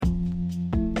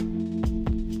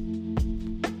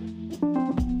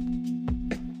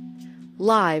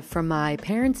Live from my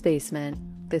parents' basement,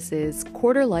 this is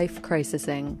Quarter Life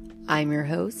Crisising. I'm your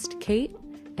host, Kate,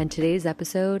 and today's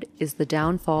episode is the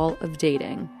downfall of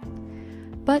dating.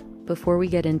 But before we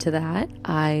get into that,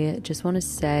 I just want to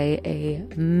say a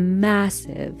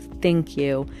massive thank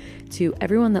you to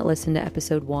everyone that listened to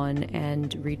episode 1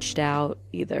 and reached out,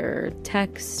 either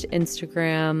text,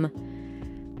 Instagram,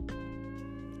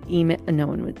 email. No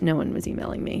one was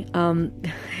emailing me.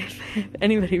 If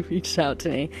anybody reached out to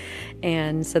me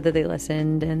and said that they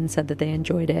listened and said that they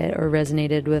enjoyed it or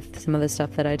resonated with some of the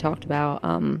stuff that I talked about,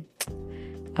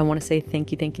 I want to say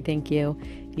thank you.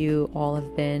 You all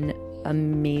have been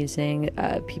amazing.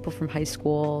 People from high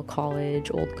school, college,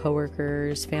 old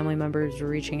coworkers, family members were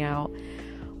reaching out,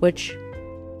 which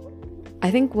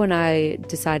I think when I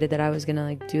decided that I was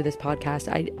gonna do this podcast,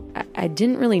 I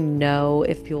didn't really know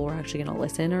if people were actually gonna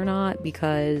listen or not,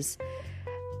 because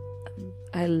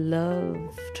I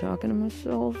love talking to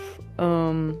myself.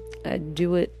 I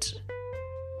do it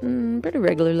pretty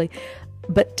regularly,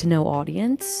 but to no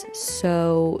audience.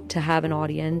 So to have an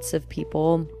audience of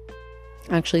people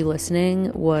actually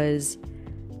listening was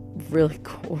really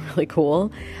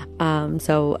cool.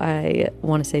 So I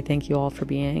want to say thank you all for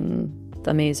being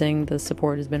amazing. The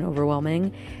support has been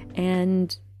overwhelming,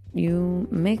 and you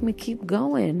make me keep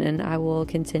going, and I will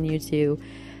continue to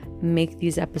make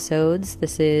these episodes.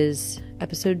 This is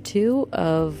episode 2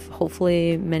 of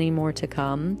hopefully many more to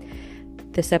come.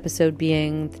 This episode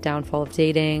being the downfall of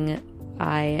dating.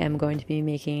 I am going to be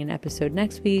making an episode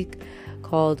next week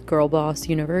called Girl Boss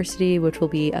University, which will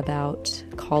be about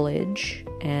college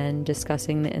and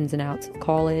discussing the ins and outs of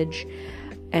college.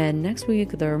 And next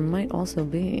week there might also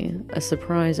be a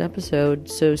surprise episode,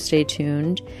 so stay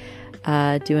tuned.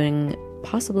 Doing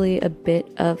possibly a bit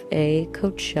of a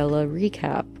Coachella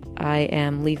recap. I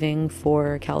am leaving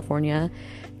for California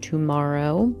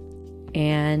tomorrow,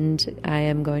 and I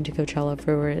am going to Coachella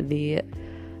for the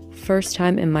first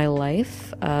time in my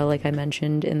life, like I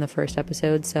mentioned in the first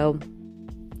episode. So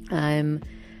I'm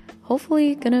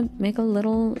hopefully gonna make a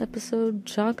little episode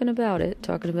talking about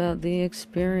the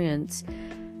experience.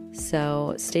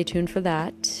 So stay tuned for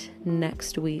that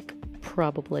next week,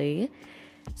 probably.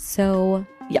 So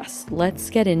yes, let's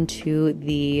get into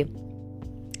the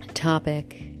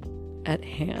topic at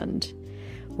hand,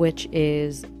 which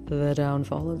is the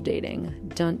downfall of dating.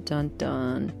 Dun dun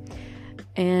dun.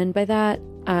 And by that,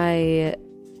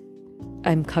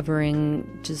 I'm covering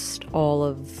just all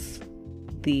of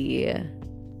the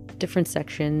different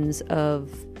sections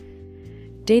of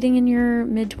dating in your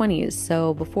mid-20s.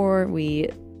 So before we,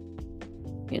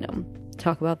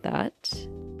 talk about that,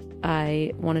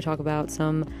 I want to talk about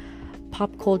some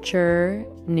pop culture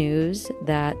news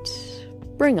that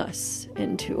bring us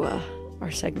into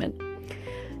our segment.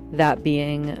 That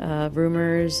being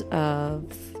rumors of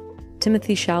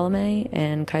Timothée Chalamet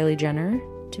and Kylie Jenner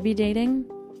to be dating.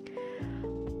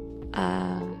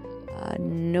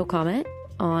 No comment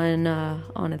on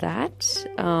that.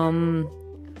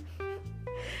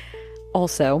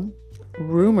 Also,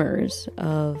 rumors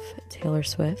of Taylor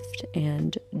Swift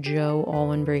and Joe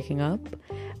Alwyn breaking up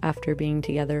after being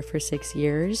together for 6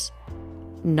 years.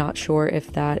 Not sure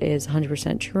if that is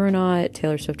 100% true or not.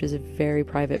 Taylor Swift is a very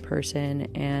private person,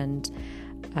 and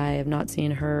I have not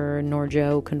seen her nor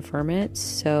Joe confirm it,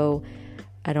 so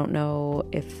I don't know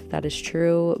if that is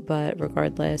true. But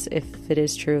regardless, if it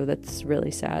is true, that's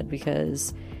really sad,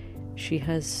 because she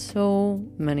has so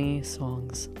many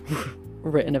songs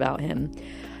written about him,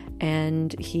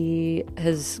 and he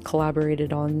has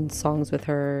collaborated on songs with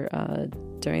her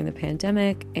during the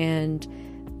pandemic, and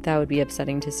that would be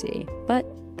upsetting to see. But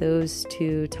those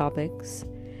two topics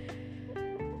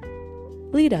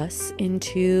lead us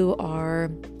into our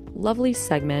lovely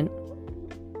segment,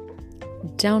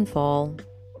 Downfall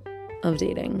of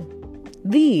Dating.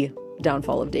 The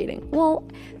downfall of dating. Well,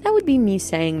 that would be me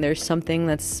saying there's something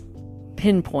that's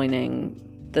pinpointing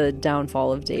the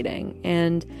downfall of dating.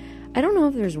 And I don't know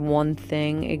if there's one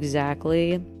thing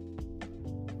exactly,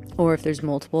 or if there's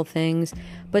multiple things,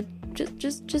 but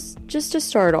just to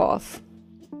start off,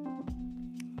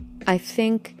 I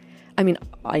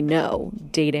know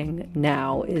dating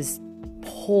now is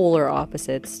polar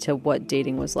opposites to what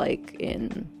dating was like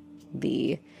in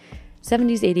the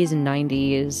 70s, 80s, and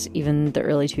 90s, even the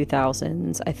early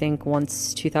 2000s. I think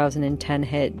once 2010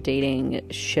 hit, dating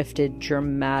shifted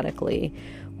dramatically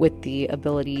with the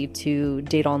ability to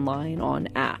date online on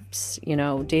apps.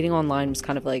 Dating online was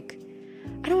kind of like,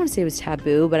 I don't want to say it was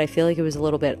taboo, but I feel like it was a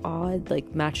little bit odd,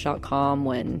 like Match.com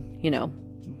when,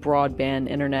 broadband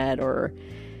internet, or,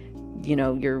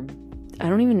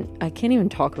 I can't even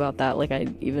talk about that like I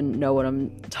even know what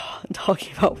I'm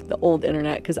talking about the old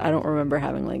internet, because I don't remember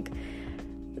having like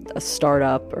a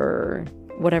startup or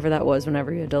whatever that was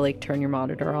whenever you had to like turn your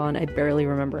monitor on. I barely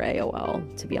remember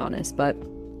AOL, to be honest, but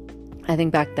I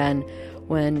think back then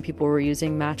when people were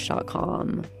using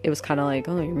Match.com, it was kind of like,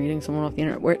 oh, you're meeting someone off the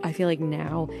internet. Where I feel like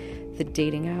now the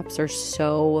dating apps are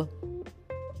so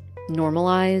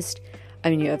normalized. I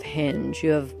mean, you have Hinge,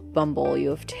 you have Bumble, you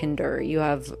have Tinder, you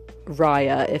have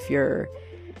Raya if you're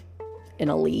an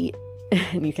elite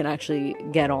and you can actually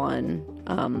get on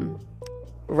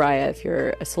Raya if you're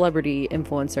a celebrity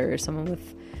influencer, someone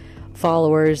with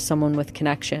followers, someone with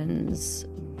connections.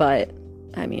 But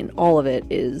I mean, all of it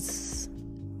is,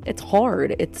 it's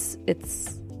hard. It's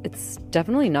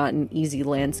definitely not an easy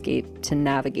landscape to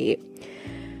navigate.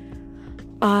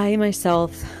 I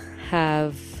myself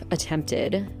have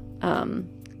attempted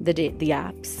the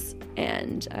apps,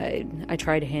 and I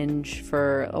tried Hinge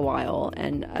for a while,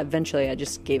 and eventually I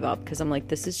just gave up because I'm like,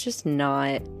 this is just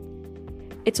not,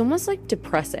 it's almost like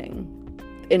depressing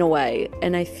in a way.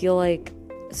 And I feel like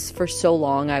for so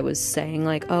long I was saying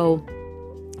like, oh,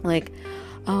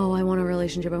 I want a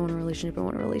relationship,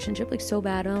 like so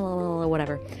bad,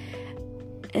 whatever.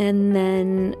 And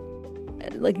then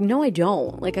like, no, I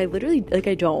don't. Like, I literally, like,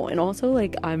 I don't. And also,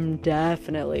 like, I'm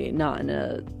definitely not in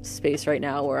a space right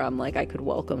now where I'm like, I could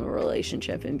welcome a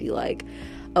relationship and be like,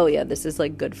 oh yeah, this is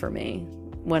like good for me,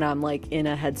 when I'm like in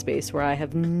a headspace where I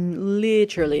have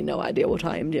literally no idea what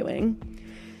I am doing.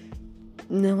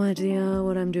 No idea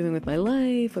what I'm doing with my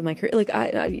life, with my career. Like,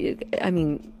 I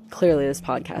mean, clearly this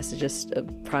podcast is just a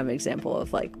prime example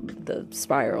of like the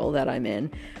spiral that I'm in.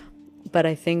 But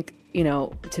I think, you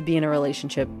know, to be in a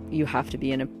relationship, you have to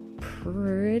be in a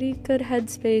pretty good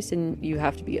headspace and you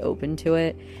have to be open to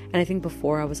it. And I think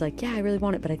before I was like, yeah, I really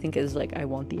want it. But I think it was like, I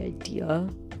want the idea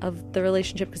of the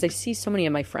relationship, because I see so many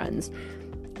of my friends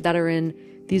that are in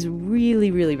these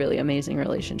really, really, really amazing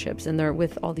relationships, and they're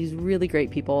with all these really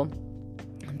great people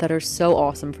that are so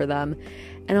awesome for them.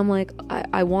 And I'm like,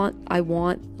 I'm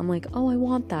like, oh, I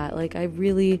want that. Like, I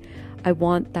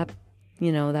want that,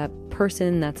 you know, that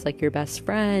person that's like your best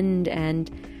friend.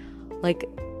 And like,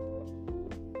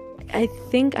 I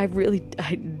think I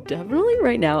definitely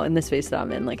right now in the space that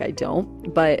I'm in, like, I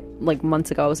don't, but like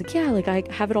months ago I was like, yeah, like I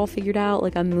have it all figured out.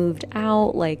 Like, I'm moved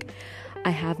out. Like, I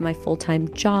have my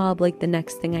full-time job. Like, the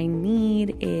next thing I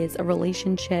need is a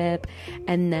relationship,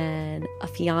 and then a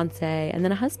fiance, and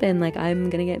then a husband. Like, I'm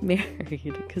gonna get married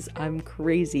because I'm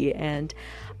crazy, and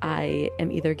I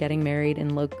am either getting married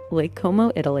in Lake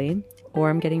Como, Italy, or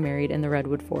I'm getting married in the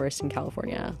Redwood Forest in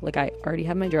California. Like, I already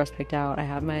have my dress picked out. I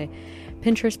have my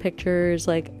Pinterest pictures.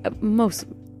 Like,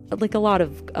 a lot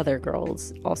of other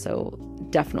girls also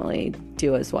definitely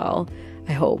do as well,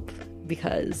 I hope,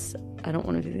 because I don't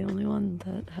want to be the only one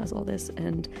that has all this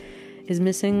and is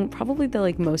missing probably the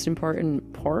like most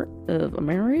important part of a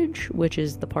marriage, which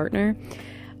is the partner.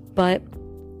 But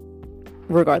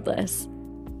regardless,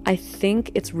 I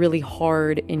think it's really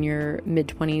hard in your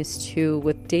mid-20s too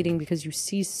with dating, because you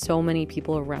see so many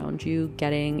people around you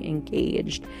getting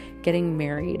engaged, getting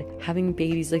married, having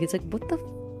babies. Like, it's like,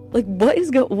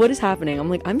 what is happening?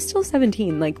 I'm like, I'm still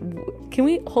 17. Like, can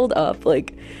we hold up?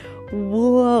 Like,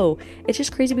 whoa. It's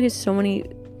just crazy because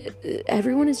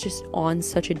everyone is just on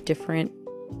such a different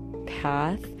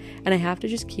path. And I have to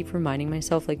just keep reminding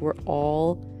myself, like, we're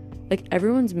all, like,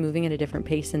 everyone's moving at a different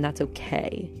pace, and that's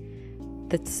okay.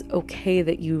 That's okay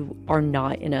that you are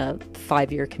not in a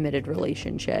 5-year committed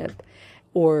relationship,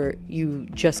 or you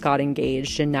just got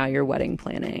engaged and now you're wedding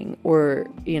planning, or,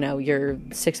 you know, you're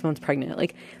 6 months pregnant.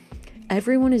 Like,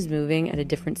 everyone is moving at a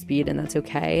different speed, and that's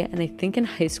okay. And I think in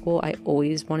high school, I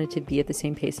always wanted to be at the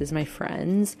same pace as my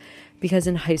friends, because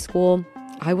in high school,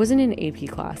 I wasn't in AP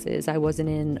classes. I wasn't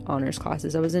in honors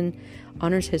classes. I was in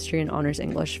honors history and honors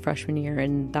English freshman year,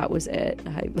 and that was it.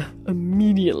 I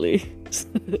immediately,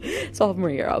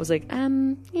 sophomore year, I was like, yeah,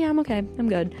 I'm okay. I'm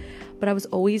good. But I was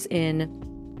always in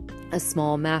a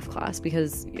small math class,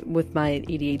 because with my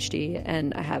ADHD,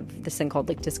 and I have this thing called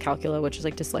like dyscalculia, which is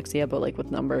like dyslexia, but like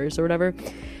with numbers or whatever.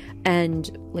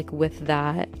 And like with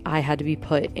that, I had to be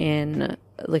put in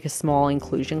like a small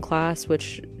inclusion class,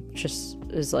 which just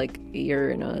is like, you're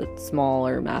in a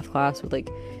smaller math class with like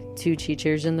 2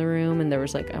 teachers in the room, and there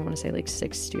was like, I want to say like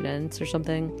 6 students or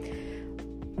something,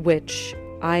 which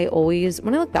I always,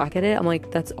 when I look back at it, I'm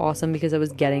like, that's awesome, because I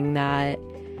was getting that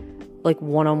like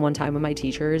one-on-one time with my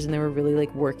teachers, and they were really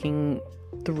like working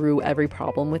through every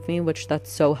problem with me, which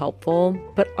that's so helpful.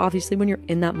 But obviously when you're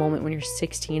in that moment, when you're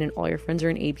 16 and all your friends are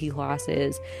in AP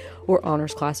classes or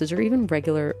honors classes or even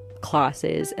regular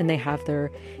classes, and they have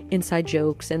their inside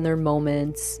jokes and their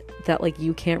moments that like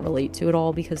you can't relate to at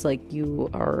all, because like you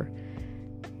are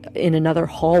in another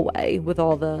hallway with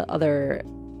all the other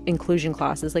inclusion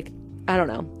classes. Like, I don't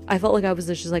know. I felt like I was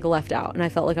just like left out, and I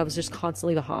felt like I was just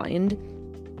constantly behind.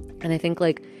 And I think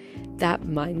like that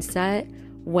mindset,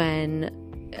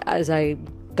 as I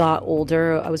got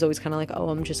older, I was always kind of like, oh,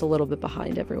 I'm just a little bit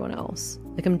behind everyone else.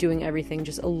 Like, I'm doing everything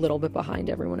just a little bit behind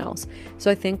everyone else.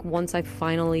 So I think once I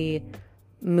finally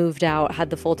moved out, had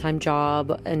the full-time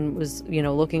job, and was,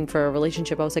 looking for a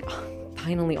relationship, I was like, oh, I'm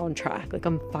finally on track. Like,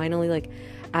 I'm finally like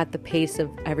at the pace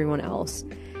of everyone else.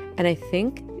 And I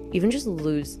think even just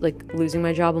losing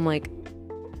my job, I'm like,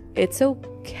 it's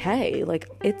okay. Like,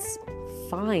 it's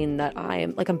fine that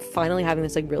I'm finally having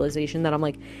this like realization that I'm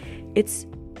like,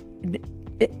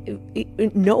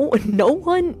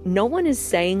 no one is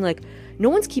saying, like, no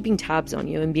one's keeping tabs on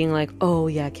you and being like, oh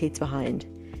yeah, Kate's behind.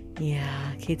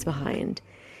 Yeah, Kate's behind.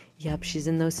 Yep, she's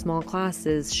in those small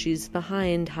classes. She's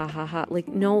behind. Ha ha ha. Like,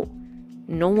 no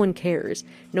one cares.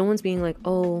 No one's being like,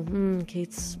 oh,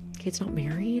 Kate's not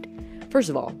married. First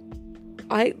of all,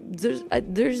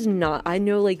 there's not. I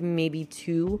know like maybe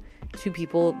two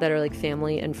people that are like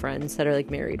family and friends that are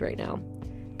like married right now,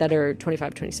 that are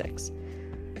 25, 26.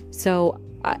 So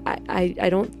I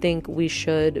don't think we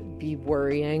should be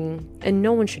worrying, and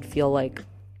no one should feel like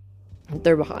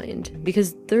they're behind,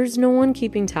 because there's no one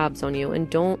keeping tabs on you. And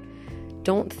don't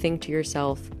think to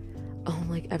yourself, oh,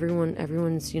 like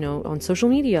everyone's on social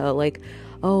media, like,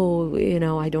 oh,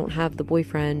 I don't have the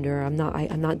boyfriend, or I'm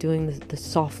not doing the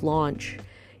soft launch.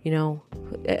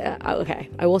 Okay,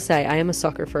 I will say I am a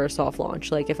sucker for a soft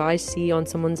launch. Like, if I see on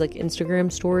someone's like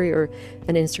Instagram story or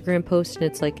an Instagram post and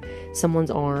it's like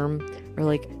someone's arm or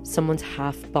like someone's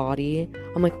half body,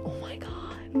 I'm like, oh my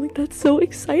god, I'm like, that's so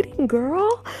exciting,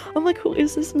 girl. I'm like, who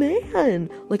is this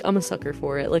man? Like, I'm a sucker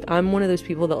for it. Like, I'm one of those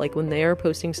people that, like, when they are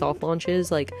posting soft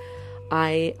launches, like,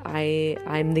 I'm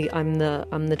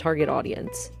the target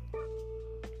audience.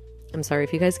 I'm sorry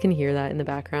if you guys can hear that in the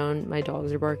background. My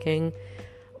dogs are barking.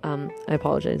 I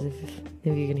apologize if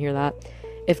you can hear that.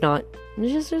 If not,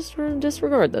 just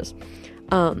disregard this.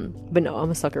 But no,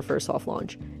 I'm a sucker for a soft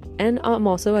launch. And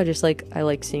I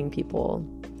like seeing people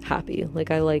happy. Like,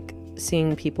 I like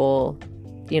seeing people,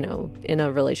 in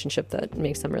a relationship that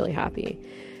makes them really happy.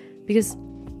 Because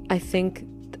I think,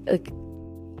 like,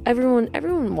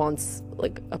 everyone wants,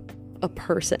 like, a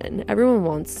person. Everyone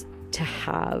wants to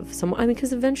have someone. I mean,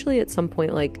 because eventually at some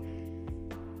point, like,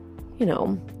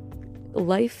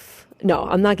 life, no,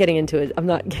 I'm not getting into it. I'm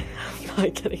not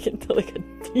getting into like a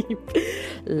deep,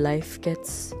 life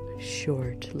gets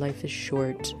short. Life is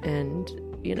short, and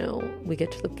we get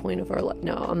to the point of our life.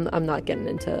 No, I'm not getting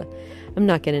into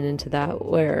that,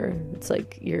 where it's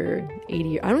like you're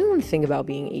 80. I don't even want to think about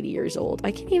being 80 years old.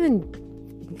 I can't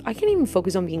even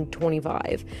focus on being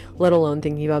 25, let alone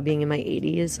thinking about being in my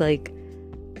 80s. Like,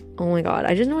 oh my god,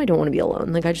 I just know I don't want to be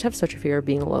alone. Like, I just have such a fear of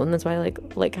being alone. That's why I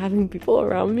like having people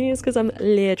around me, is because I'm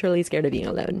literally scared of being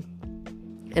alone.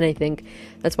 And I think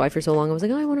that's why for so long I was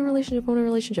like, oh, I want a relationship.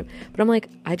 But I'm like,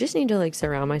 I just need to like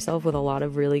surround myself with a lot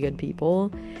of really good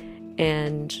people,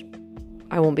 and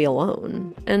I won't be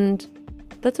alone. And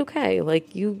that's okay.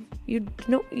 Like, you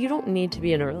don't need to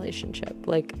be in a relationship.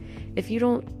 Like, if you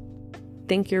don't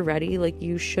think you're ready, like,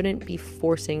 you shouldn't be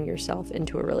forcing yourself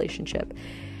into a relationship.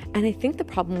 And I think the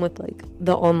problem with like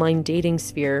the online dating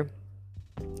sphere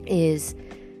is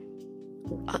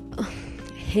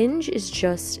Hinge is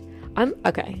just,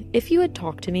 okay, if you had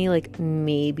talked to me like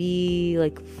maybe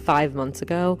like 5 months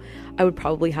ago, I would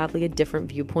probably have like a different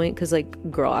viewpoint, because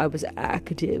like, girl, I was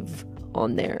active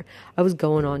on there. I was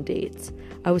going on dates.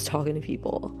 I was talking to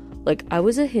people. Like, I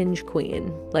was a Hinge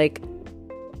queen. Like,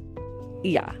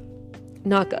 yeah,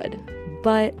 not good.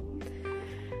 But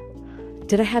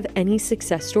did I have any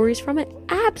success stories from it?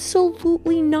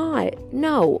 Absolutely not.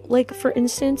 No. Like, for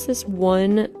instance, this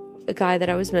one guy that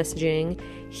I was messaging,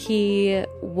 he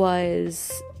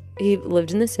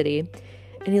lived in the city,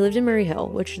 and he lived in Murray Hill,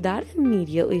 which that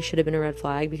immediately should have been a red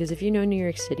flag, because if you know New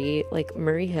York City, like,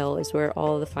 Murray Hill is where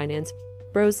all of the finance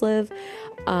bros live,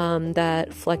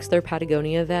 that flex their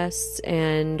Patagonia vests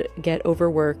and get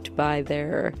overworked by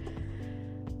their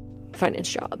finance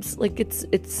jobs. Like, it's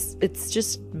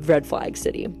just red flag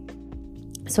city.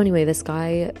 So anyway, this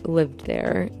guy lived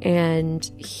there, and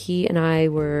he and I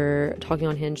were talking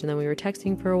on Hinge, and then we were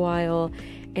texting for a while.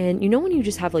 And when you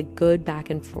just have like good back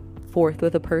and forth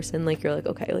with a person, like, you're like,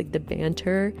 okay, like the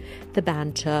banter,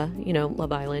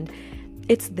 Love Island,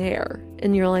 it's there,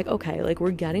 and you're like, okay, like,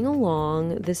 we're getting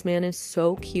along. This man is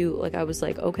so cute. Like, I was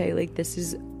like, okay, like, this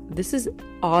is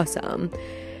awesome.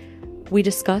 We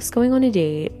discussed going on a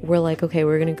date. We're like, okay,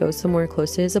 we're gonna go somewhere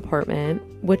close to his apartment,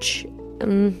 which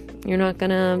you're not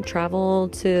gonna travel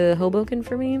to Hoboken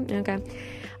for me, okay?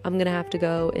 I'm gonna have to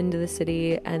go into the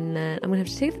city, and then I'm gonna have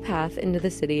to take the path into the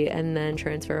city and then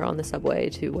transfer on the subway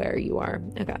to where you are.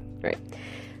 Okay, right.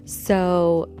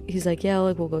 So he's like, yeah,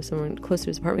 like we'll go somewhere close to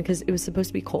his apartment, because it was supposed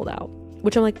to be cold out,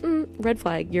 which I'm like, red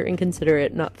flag. You're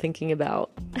inconsiderate, not thinking about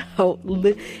how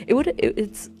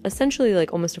it's essentially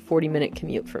like almost a 40-minute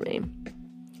commute for me,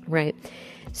 right?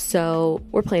 So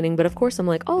we're planning, but of course I'm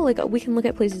like, oh, like we can look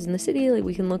at places in the city, like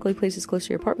we can look like places close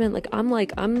to your apartment. I'm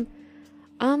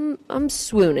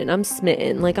swooning, I'm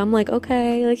smitten, like I'm like,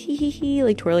 okay, like hee,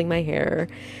 like twirling my hair.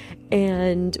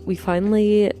 And we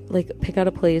finally like pick out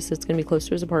a place that's gonna be close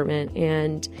to his apartment,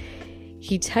 and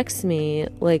he texts me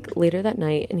like later that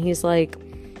night, and he's like,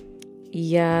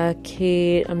 yeah,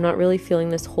 Kate, I'm not really feeling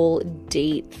this whole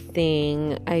date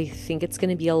thing. I think it's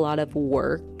gonna be a lot of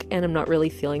work, and I'm not really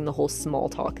feeling the whole small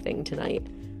talk thing tonight.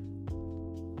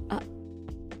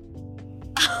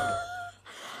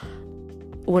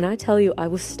 When I tell you I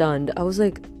was stunned, I was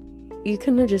like, you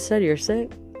couldn't have just said you're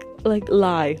sick? Like,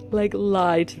 lie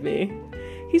to me.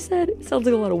 He said, it sounds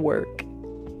like a lot of work.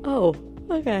 Oh,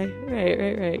 okay,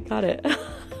 right, got it. I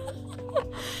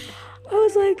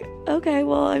was like, okay,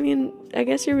 well, I mean, I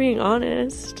guess you're being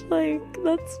honest. Like,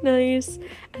 that's nice.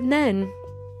 And then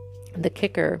the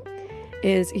kicker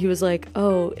is he was like,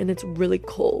 oh, and it's really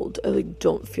cold. I like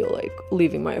don't feel like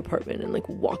leaving my apartment and like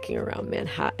walking around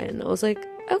Manhattan. I was like,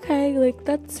 okay, like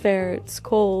that's fair. It's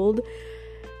cold.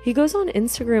 He goes on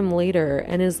Instagram later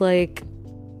and is like,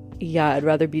 yeah, I'd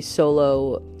rather be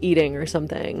solo eating or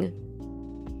something,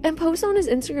 and posts on his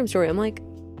Instagram story. I'm like,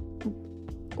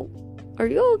 are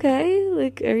you okay?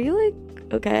 Like, are you like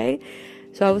okay?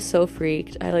 So I was so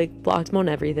freaked. I like blocked him on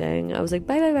everything. I was like,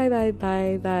 bye,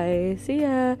 see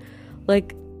ya.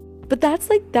 Like, but that's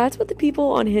what the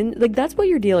people on him, like, that's what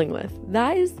you're dealing with.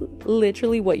 That is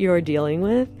literally what you're dealing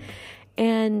with.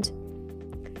 And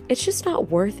it's just not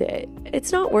worth it.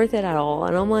 It's not worth it at all.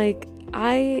 And I'm like,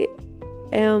 I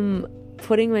am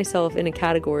putting myself in a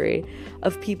category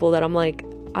of people that I'm like,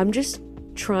 I'm just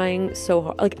trying so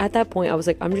hard. Like at that point I was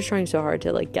like, I'm just trying so hard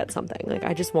to like get something. Like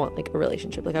I just want like a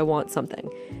relationship. Like I want something.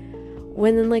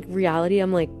 When in like reality,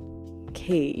 I'm like,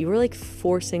 Kate, you were like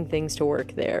forcing things to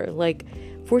work there. Like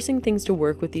forcing things to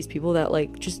work with these people that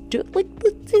like just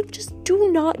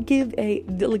do not give a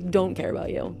like don't care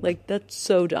about you. Like that's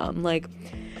so dumb. Like,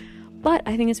 but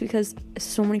I think it's because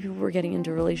so many people were getting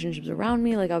into relationships around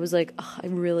me. Like I was like, I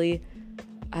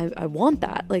want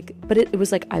that. Like, but it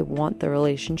was like, I want the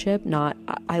relationship, not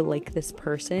I like this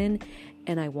person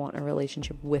and I want a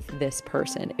relationship with this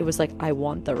person. It was like, I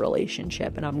want the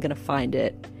relationship and I'm gonna find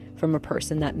it from a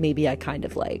person that maybe I kind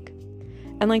of like.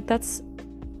 And like that's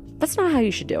not how you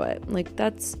should do it. Like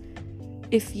that's,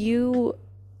 if you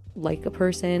like a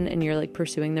person and you're like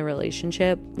pursuing the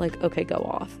relationship, like okay, go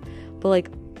off. But like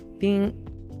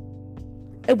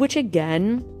which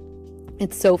again,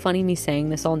 it's so funny me saying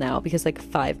this all now, because like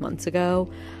 5 months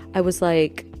ago I was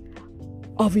like,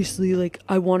 obviously like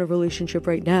I want a relationship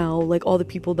right now. Like all the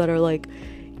people that are like,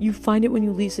 you find it when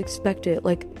you least expect it.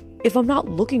 Like if I'm not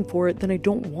looking for it, then I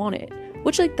don't want it.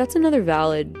 Which like that's another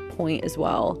valid point as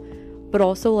well. But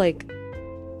also like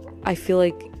I feel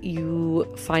like you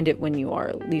find it when you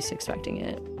are least expecting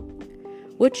it.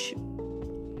 Which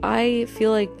I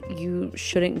feel like you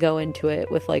shouldn't go into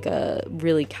it with like a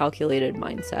really calculated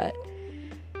mindset.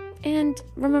 And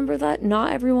remember that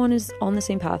not everyone is on the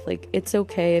same path. Like it's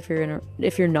okay if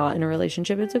you're not in a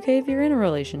relationship. It's okay if you're in a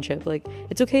relationship. Like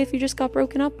it's okay if you just got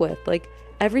broken up with. Like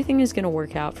everything is going to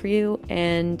work out for you,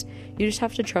 and you just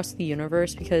have to trust the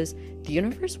universe, because the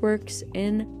universe works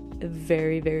in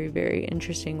very, very, very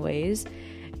interesting ways,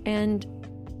 and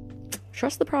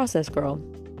trust the process, girl.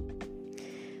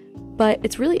 But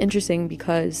it's really interesting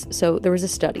because so there was a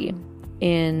study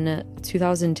in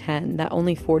 2010 that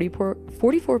only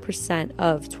 44%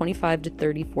 of 25 to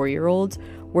 34 year olds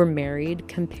were married,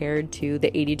 compared to the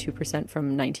 82%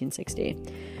 from 1960,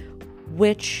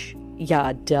 which,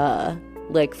 yeah, duh.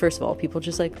 Like, first of all, people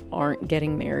just like aren't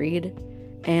getting married,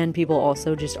 and people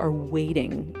also just are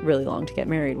waiting really long to get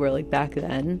married, where like back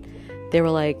then they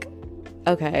were like,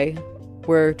 okay,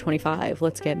 we're 25,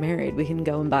 let's get married, we can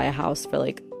go and buy a house for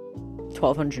like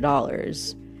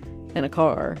 $1,200 and a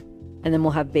car, and then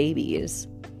we'll have babies.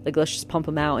 Like, let's just pump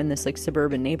them out in this like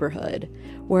suburban neighborhood.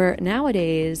 Where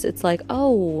nowadays it's like,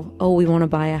 oh, we want to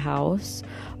buy a house.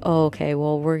 Oh, okay,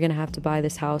 well, we're gonna have to buy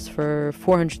this house for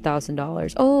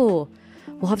 $400,000. Oh,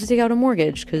 we'll have to take out a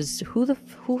mortgage, because who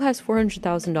has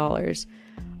 $400,000?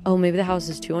 Oh, maybe the house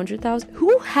is $200,000.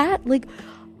 Who had, like,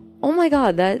 oh my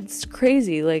god, that's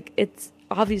crazy. Like, it's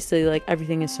obviously like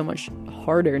everything is so much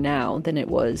harder now than it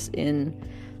was in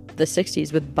the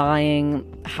 60s with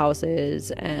buying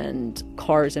houses and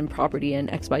cars and property and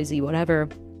XYZ, whatever.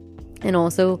 And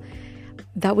also,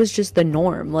 that was just the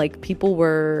norm. Like, people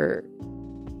were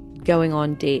going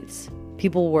on dates.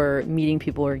 People were meeting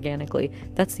people organically.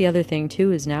 That's the other thing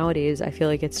too, is nowadays I feel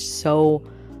like it's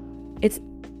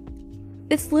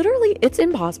literally, it's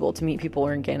impossible to meet people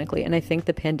organically. And I think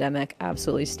the pandemic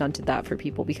absolutely stunted that for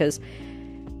people, because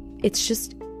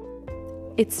it's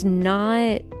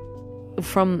not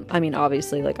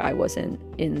obviously, like, I wasn't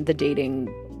in the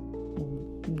dating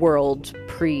world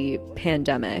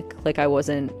pre-pandemic. Like, I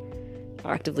wasn't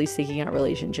actively seeking out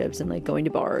relationships and like going to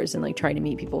bars and like trying to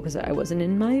meet people, because I wasn't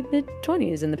in my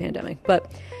mid-20s in the pandemic.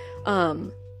 But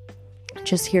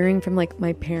just hearing from like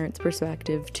my parents'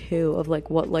 perspective too, of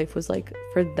like what life was like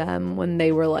for them when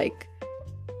they were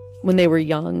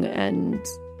young, and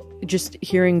just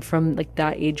hearing from like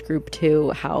that age group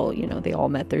too, how, you know, they all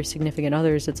met their significant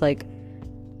others. It's like,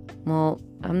 well,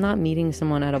 I'm not meeting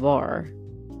someone at a bar.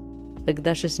 Like,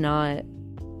 that's not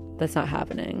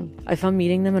happening. If I'm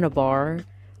meeting them in a bar,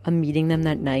 I'm meeting them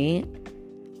that night.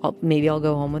 Maybe I'll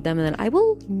go home with them, and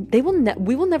then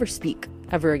we will never speak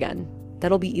ever again.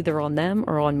 That'll be either on them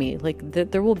or on me. Like,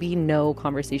 there will be no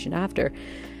conversation after.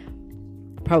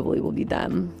 Probably will be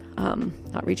them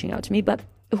not reaching out to me, but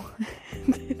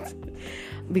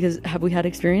because have we had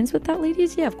experience with that,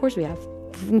 ladies? Yeah, of course we have.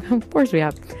 Of course we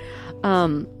have.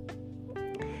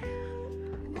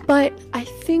 But I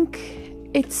think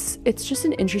it's just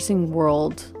an interesting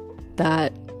world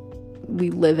that we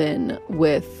live in,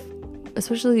 with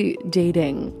especially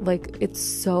dating. Like, it's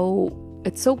so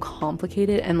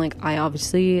complicated, and like, I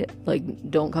obviously,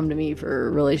 like, don't come to me for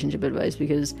relationship advice,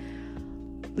 because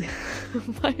the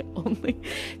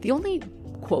only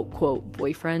quote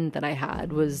boyfriend that I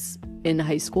had was in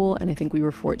high school, and I think we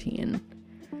were 14,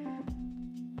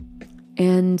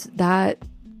 and that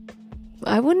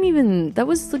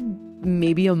was like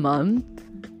maybe a month.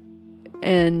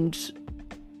 And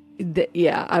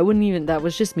that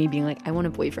was just me being like, I want a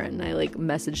boyfriend. And I like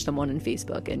messaged someone on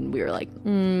Facebook, and we were like,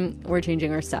 we're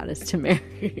changing our status to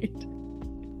married.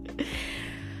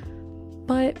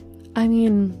 But I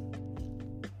mean,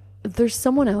 there's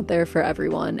someone out there for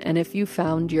everyone. And if you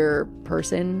found your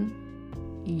person,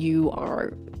 you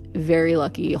are very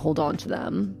lucky. Hold on to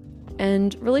them.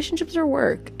 And relationships are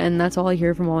work. And that's all I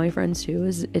hear from all my friends too,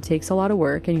 is it takes a lot of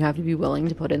work, and you have to be willing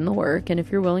to put in the work. And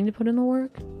if you're willing to put in the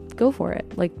work, go for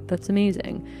it. Like, that's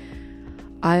amazing.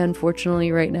 I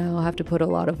unfortunately right now have to put a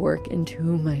lot of work into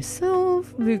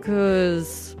myself,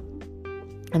 because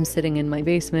I'm sitting in my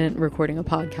basement recording a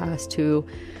podcast to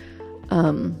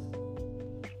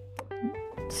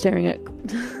staring at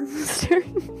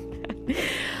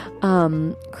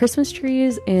Christmas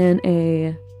trees and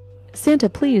a Santa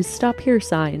please stop here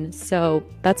sign. So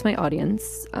that's my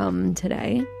audience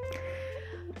today,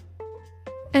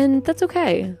 and that's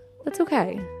okay.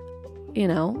 You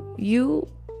know, you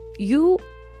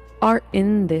are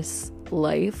in this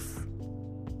life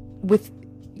with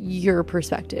your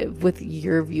perspective, with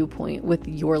your viewpoint, with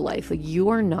your life. Like, you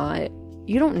don't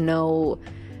know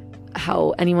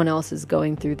how anyone else is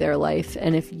going through their life.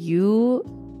 And if you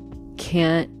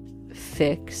can't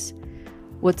fix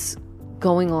what's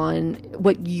going on,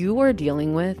 what you are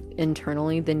dealing with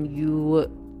internally, then you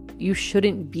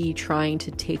shouldn't be trying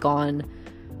to take on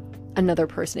another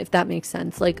person, if that makes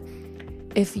sense. Like,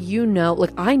 if you know,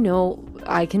 like, I know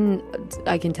I can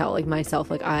tell, like, myself,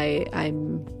 like,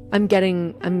 I'm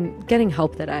getting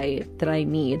help that I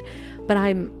need, but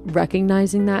I'm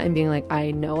recognizing that and being like,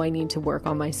 I know I need to work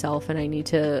on myself, and I need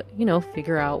to, you know,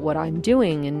 figure out what I'm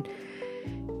doing and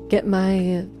get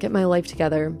my life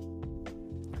together.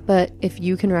 But if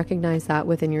you can recognize that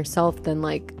within yourself, then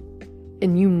like,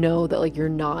 and you know that like you're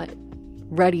not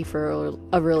ready for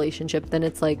a relationship, then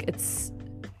it's like, it's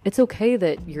okay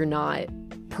that you're not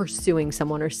pursuing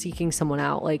someone or seeking someone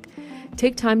out. Like,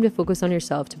 take time to focus on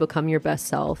yourself, to become your best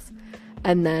self.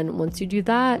 And then once you do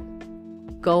that,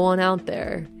 go on out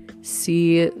there,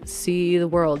 see the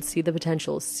world, see the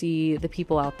potential, see the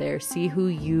people out there, see who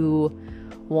you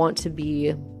want to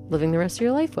be living the rest of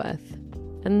your life with.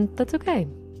 And that's okay.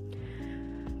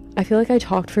 I feel like I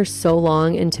talked for so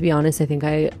long, and to be honest, I think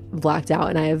I blacked out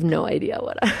and I have no idea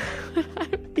what I'm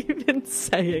even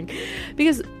saying.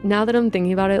 Because now that I'm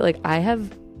thinking about it, like, I'm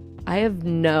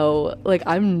no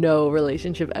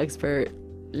relationship expert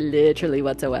literally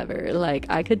whatsoever. Like,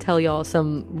 I could tell y'all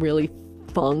some really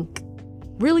funky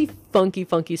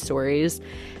stories,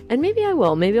 and maybe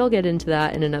I'll get into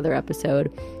that in another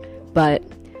episode. But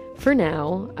for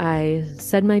now, I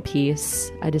said my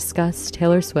piece. I discussed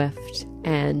Taylor Swift,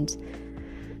 and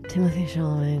Timothy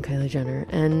Chalamet and Kylie Jenner.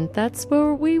 And that's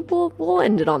where we'll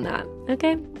end it on that.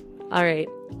 Okay? All right.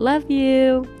 Love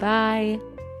you. Bye.